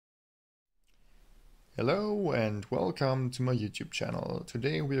Hello and welcome to my YouTube channel.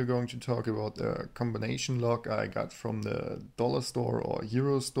 Today we are going to talk about the combination lock I got from the dollar store or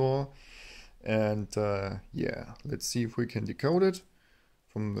euro store. And yeah, let's see if we can decode it.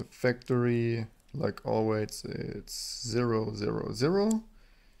 From the factory, like always, it's 000.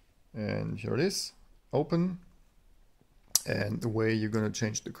 And here it is, open. And the way you're going to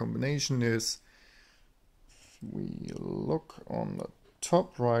change the combination is, we look on the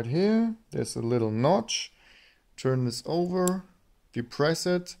top right here, there's a little notch. Turn this over, depress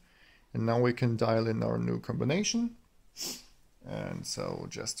it, and now we can dial in our new combination. And so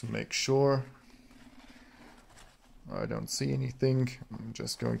just to make sure I don't see anything, I'm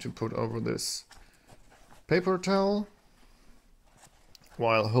just going to put over this paper towel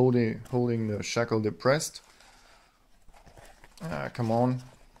while holding the shackle depressed. Come on.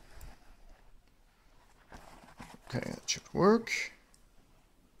 Okay, that should work.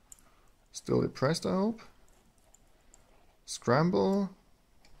 Still depressed, I hope. Scramble.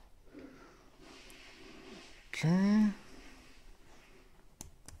 Okay.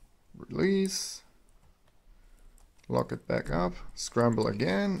 Release. Lock it back up. Scramble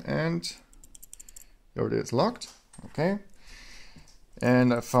again, and there it is, locked. Okay.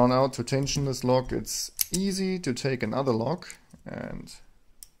 And I found out to tension this lock, it's easy to take another lock and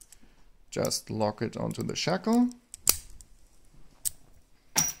just lock it onto the shackle.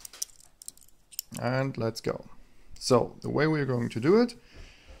 And let's go. So the way we're going to do it,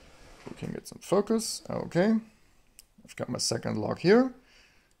 we can get some focus. Okay, I've got my second lock here,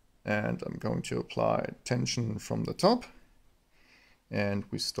 and I'm going to apply tension from the top. And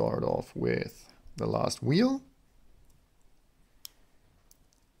we start off with the last wheel,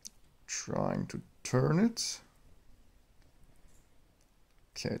 trying to turn it.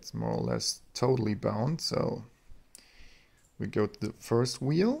 Okay, it's more or less totally bound, so we go to the first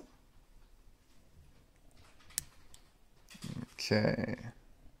wheel. Okay,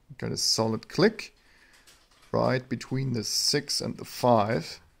 got a solid click right between the 6 and the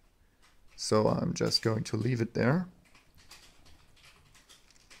 5, so I'm just going to leave it there.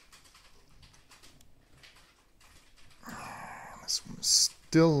 This one is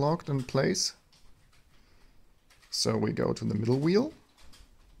still locked in place, so we go to the middle wheel.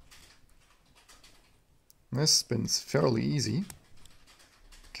 This spins fairly easy.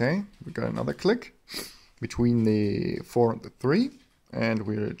 Okay, we got another click between the 4 and the 3, and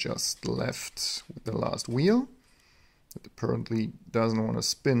we're just left with the last wheel. It apparently doesn't want to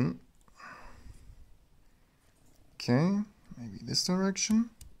spin. Okay, maybe this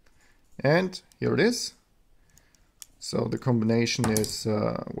direction. And here it is. So the combination is,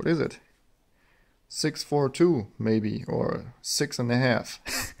 what is it? 642 maybe, or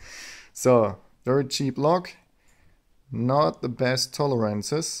 6.5. So, very cheap lock. Not the best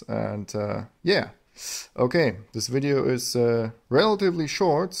tolerances, and yeah. Okay, this video is relatively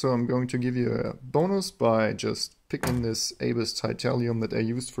short, so I'm going to give you a bonus by just picking this ABUS titanium that I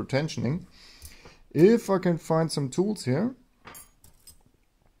used for tensioning. If I can find some tools here.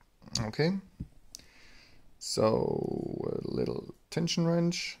 Okay, so a little tension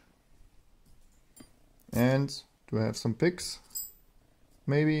wrench. And do I have some picks?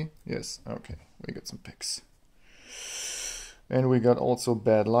 Maybe? Yes, okay, we got some picks. And we got also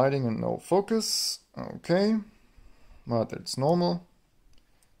bad lighting and no focus. Okay, but that's normal.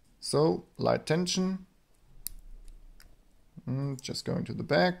 So, light tension. Just going to the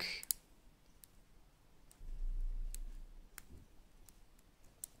back.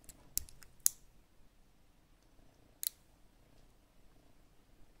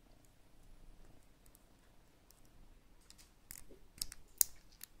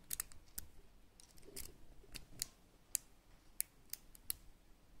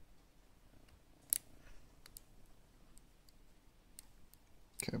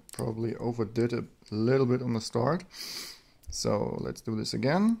 Okay, probably overdid a little bit on the start. So let's do this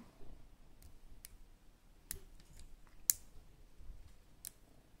again.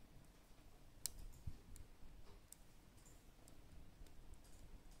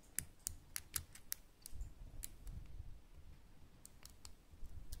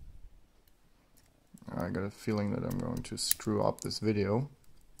 I got a feeling that I'm going to screw up this video.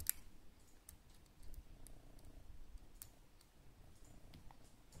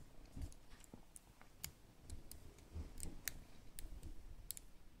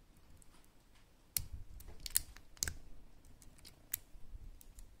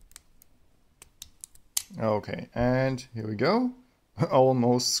 Okay, and here we go.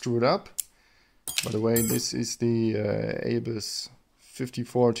 Almost screwed up. By the way, this is the ABUS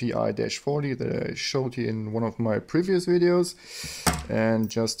 54 Ti-40 that I showed you in one of my previous videos. And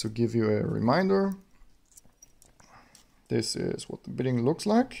just to give you a reminder, This is what the bidding looks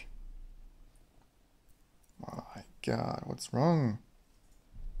like. My God, what's wrong?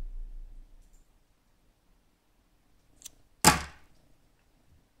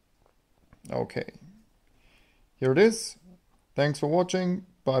 Okay, here it is. Thanks for watching.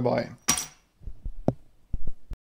 Bye bye.